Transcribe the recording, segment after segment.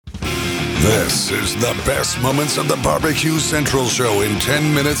This is the best moments of the Barbecue Central show in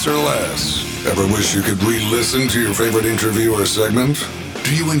 10 minutes or less. Ever wish you could re-listen to your favorite interview or segment?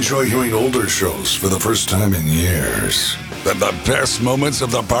 Do you enjoy hearing older shows for the first time in years? Then the best moments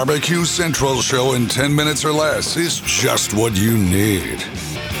of the Barbecue Central show in 10 minutes or less is just what you need.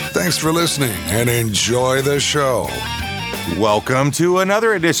 Thanks for listening and enjoy the show. Welcome to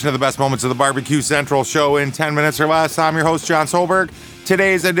another edition of the best moments of the Barbecue Central show in 10 minutes or less. I'm your host, John Solberg.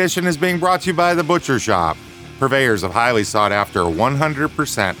 Today's edition is being brought to you by The Butcher Shop, purveyors of highly sought after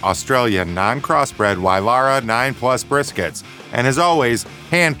 100% Australian non-crossbred Wylara 9 Plus briskets, and as always,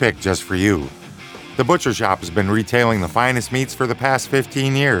 handpicked just for you. The Butcher Shop has been retailing the finest meats for the past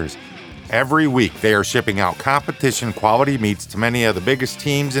 15 years. Every week, they are shipping out competition quality meats to many of the biggest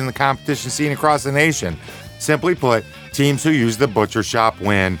teams in the competition scene across the nation. Simply put, teams who use The Butcher Shop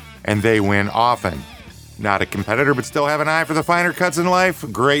win, and they win often. Not a competitor, but still have an eye for the finer cuts in life?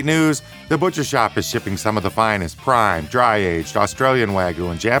 Great news! The Butcher Shop is shipping some of the finest prime, dry-aged Australian Wagyu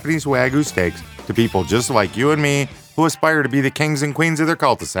and Japanese Wagyu steaks to people just like you and me who aspire to be the kings and queens of their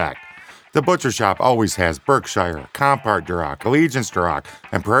cul-de-sac. The Butcher Shop always has Berkshire, Compart Duroc, Allegiance Duroc,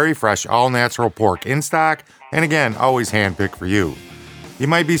 and Prairie Fresh all-natural pork in stock, and again, always handpicked for you. You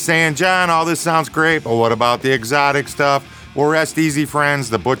might be saying, John, all this sounds great, but what about the exotic stuff? Well, rest easy, friends.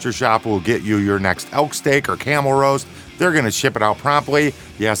 The Butcher Shop will get you your next elk steak or camel roast. They're going to ship it out promptly.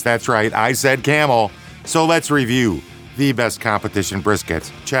 Yes, that's right. I said camel. So let's review. The best competition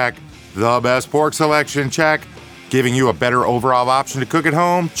briskets. Check. The best pork selection. Check. Giving you a better overall option to cook at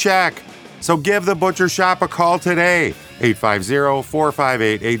home. Check. So give The Butcher Shop a call today.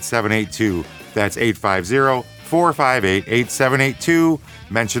 850-458-8782. That's 850-458-8782.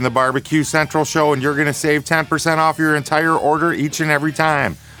 Mention the Barbecue Central show and you're going to save 10% off your entire order each and every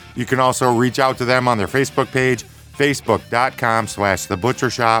time. You can also reach out to them on their Facebook page, facebook.com/The Butcher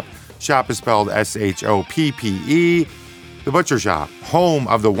Shop. Shop is spelled S-H-O-P-P-E. The Butcher Shop, home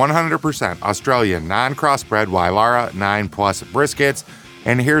of the 100% Australian non-crossbred Wylara 9 Plus briskets.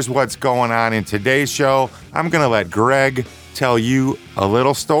 And here's what's going on in today's show. I'm going to let Greg tell you a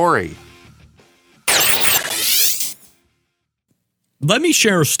little story. Let me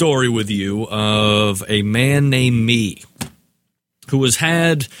share a story with you of a man named Me who has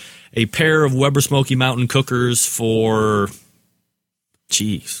had a pair of Weber Smokey Mountain cookers for,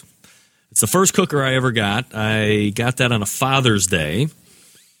 it's the first cooker I ever got. I got that on a Father's Day.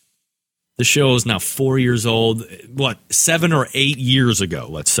 The show is now 4 years old. 7 or 8 years ago,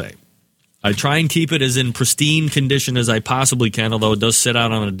 let's say. I try and keep it as in pristine condition as I possibly can, although it does sit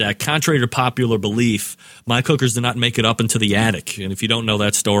out on a deck. Contrary to popular belief, my cookers did not make it up into the attic. And if you don't know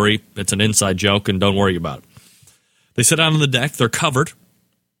that story, it's an inside joke, and don't worry about it. They sit out on the deck. They're covered.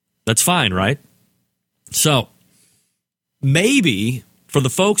 That's fine, right? So, maybe for the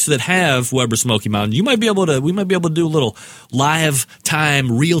folks that have Weber Smokey Mountain, we might be able to do a little live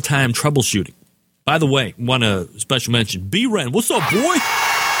time, real time troubleshooting. By the way, want to special mention B-Ren. What's up, boy?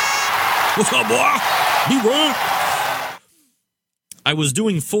 What's up, boy? B-Ren. I was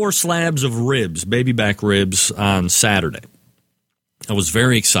doing 4 slabs of ribs, baby back ribs, on Saturday. I was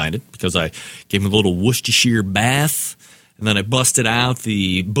very excited because I gave him a little Worcestershire bath. And then I busted out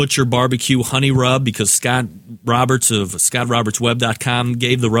the Butcher Barbecue Honey Rub because Scott Roberts of ScottRobertsWeb.com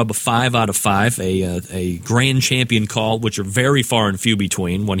gave the rub a 5 out of 5, a grand champion call, which are very far and few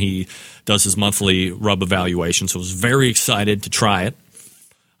between when he does his monthly rub evaluation. So I was very excited to try it.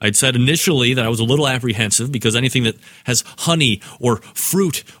 I'd said initially that I was a little apprehensive because anything that has honey or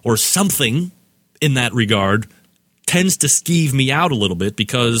fruit or something in that regard tends to skeeve me out a little bit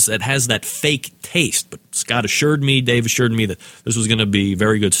because it has that fake taste. But Scott assured me, Dave assured me that this was going to be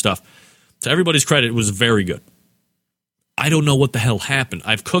very good stuff. To everybody's credit, it was very good. I don't know what the hell happened.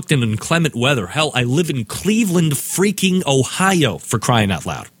 I've cooked in inclement weather. Hell, I live in Cleveland, freaking Ohio, for crying out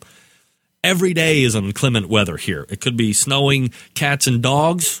loud. Every day is inclement weather here. It could be snowing cats and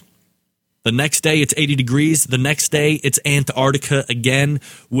dogs. The next day, it's 80 degrees. The next day, it's Antarctica again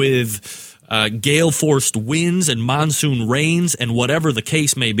with gale-forced winds and monsoon rains and whatever the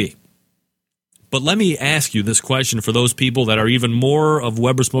case may be. But let me ask you this question for those people that are even more of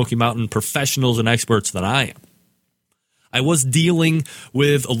Weber Smokey Mountain professionals and experts than I am. I was dealing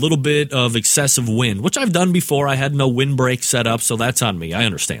with a little bit of excessive wind, which I've done before. I had no windbreak set up, so that's on me. I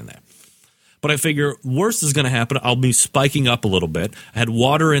understand that. But I figure worst is going to happen. I'll be spiking up a little bit. I had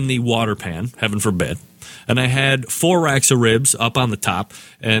water in the water pan, heaven forbid. And I had 4 racks of ribs up on the top,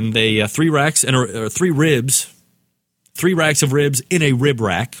 and 3 racks of ribs in a rib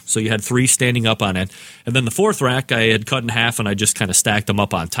rack. So you had 3 standing up on it. And then the 4th rack I had cut in half, and I just kind of stacked them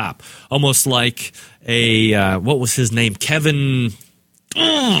up on top. Almost like what was his name? Kevin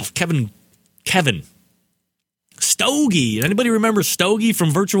Kevin. Stogie. Anybody remember Stogie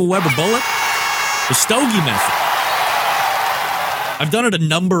from Virtual Weber Bullet? The Stogie method. I've done it a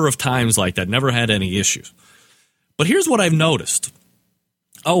number of times like that. Never had any issues. But here's what I've noticed.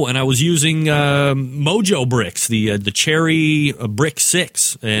 Oh, and I was using Mojo bricks, the Cherry Brick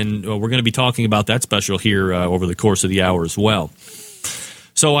 6. And we're going to be talking about that special here over the course of the hour as well.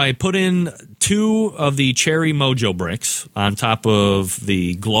 So I put in 2 of the Cherry Mojo bricks on top of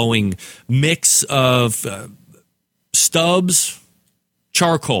the glowing mix of Stubbs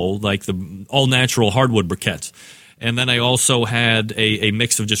charcoal, like the all-natural hardwood briquettes. And then I also had a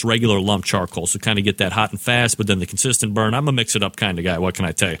mix of just regular lump charcoal, so kind of get that hot and fast, but then the consistent burn. I'm a mix-it-up kind of guy. What can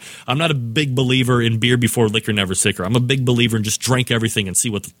I tell you? I'm not a big believer in beer before liquor, never sicker. I'm a big believer in just drink everything and see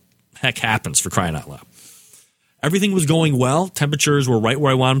what the heck happens, for crying out loud. Everything was going well. Temperatures were right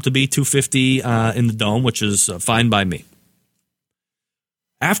where I want them to be, 250 in the dome, which is fine by me.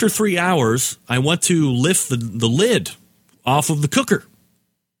 After 3 hours, I went to lift the lid off of the cooker.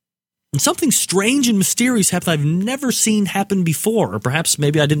 And something strange and mysterious happened I've never seen happen before, or perhaps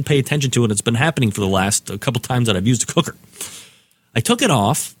maybe I didn't pay attention to it. It's been happening for the last couple times that I've used a cooker. I took it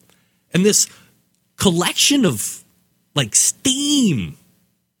off, and this collection of, like, steam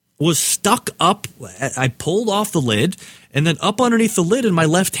was stuck up. I pulled off the lid, and then up underneath the lid in my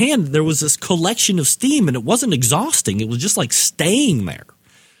left hand, there was this collection of steam, and it wasn't exhausting. It was just, like, staying there.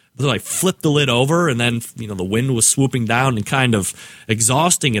 So I flipped the lid over, and then, the wind was swooping down and kind of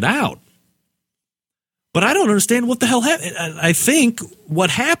exhausting it out. But I don't understand what the hell happened. I think what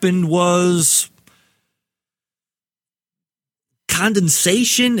happened was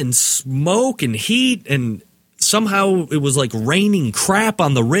condensation and smoke and heat, and somehow it was like raining crap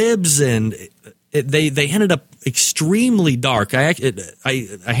on the ribs, and they ended up extremely dark. I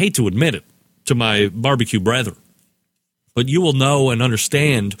hate to admit it to my barbecue brethren, but you will know and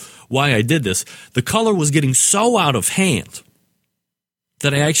understand why I did this. The color was getting so out of hand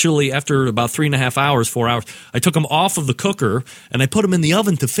that I actually, after about 3.5 hours, 4 hours, I took them off of the cooker and I put them in the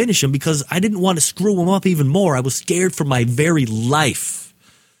oven to finish them because I didn't want to screw them up even more. I was scared for my very life.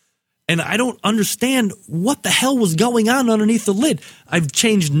 And I don't understand what the hell was going on underneath the lid. I've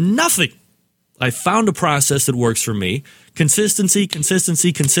changed nothing. I found a process that works for me. Consistency,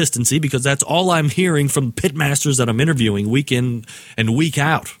 because that's all I'm hearing from pit masters that I'm interviewing week in and week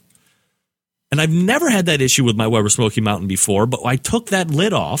out. And I've never had that issue with my Weber Smokey Mountain before, but I took that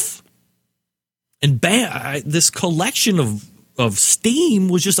lid off, and bam, this collection of steam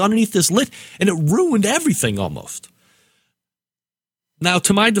was just underneath this lid, and it ruined everything almost. Now,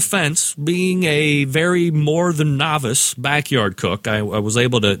 to my defense, being a very more than novice backyard cook, I was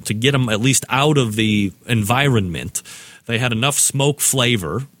able to get them at least out of the environment. They had enough smoke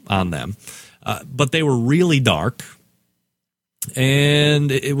flavor on them, but they were really dark, and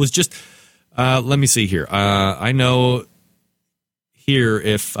it was just... let me see here. I know here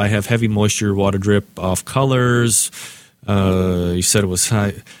if I have heavy moisture, water drip off colors. You said it was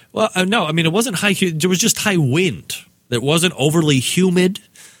high. Well, no, I mean, it wasn't high. There was just high wind. It wasn't overly humid.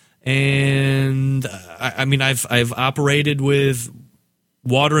 And I mean, I've operated with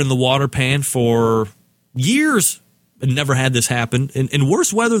water in the water pan for years and never had this happen. In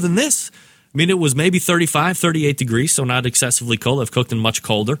worse weather than this. I mean, it was maybe 35, 38 degrees, so not excessively cold. I've cooked in much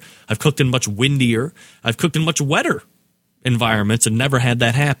colder. I've cooked in much windier. I've cooked in much wetter environments and never had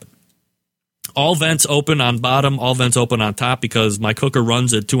that happen. All vents open on bottom, all vents open on top because my cooker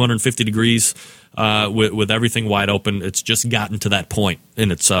runs at 250 degrees with everything wide open. It's just gotten to that point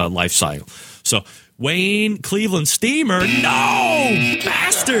in its life cycle. So, Wayne Cleveland Steamer, no,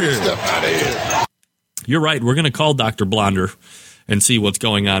 bastard! Step out of here. You're right. We're going to call Dr. Blonder and see what's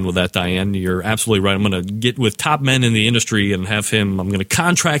going on with that, Diane. You're absolutely right. I'm going to get with top men in the industry and have him, I'm going to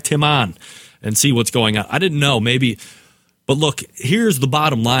contract him on and see what's going on. I didn't know, maybe, but look, here's the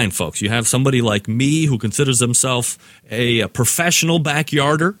bottom line, folks. You have somebody like me who considers himself a professional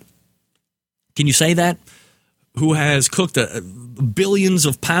backyarder. Can you say that? Who has cooked billions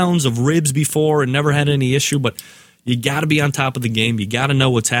of pounds of ribs before and never had any issue, but you got to be on top of the game. You got to know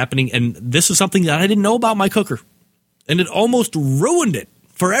what's happening. And this is something that I didn't know about my cooker. And it almost ruined it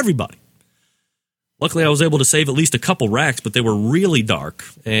for everybody. Luckily, I was able to save at least a couple racks, but they were really dark.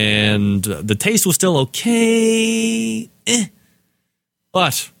 And the taste was still okay.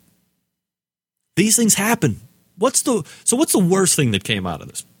 But these things happen. What's the worst thing that came out of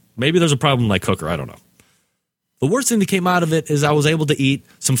this? Maybe there's a problem with my cooker. I don't know. The worst thing that came out of it is I was able to eat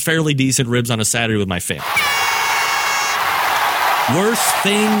some fairly decent ribs on a Saturday with my family. Worse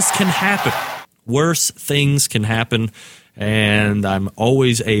things can happen. Worse things can happen, and I'm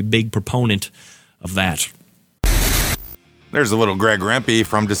always a big proponent of that. There's a little Greg Rempe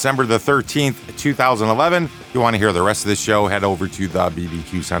from December the 13th, 2011. If you want to hear the rest of this show, head over to the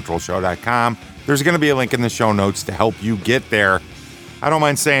bbqcentralshow.com. There's going to be a link in the show notes to help you get there. I don't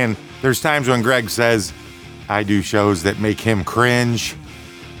mind saying there's times when Greg says, I do shows that make him cringe.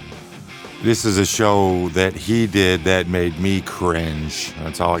 This is a show that he did that made me cringe.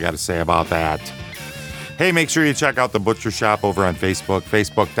 That's all I got to say about that. Hey, make sure you check out The Butcher Shop over on Facebook,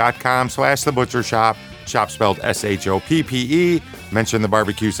 facebook.com/The Butcher Shop. Shop spelled SHOPPE. Mention the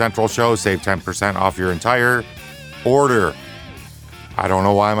Barbecue Central show. Save 10% off your entire order. I don't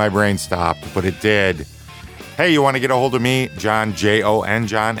know why my brain stopped, but it did. Hey, you want to get a hold of me? John, Jon,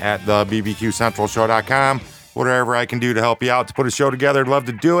 John at the bbqcentralshow.com. Whatever I can do to help you out to put a show together, I'd love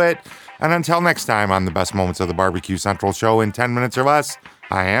to do it. And until next time on the best moments of the Barbecue Central show in 10 minutes or less,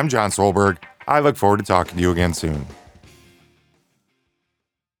 I am John Solberg. I look forward to talking to you again soon.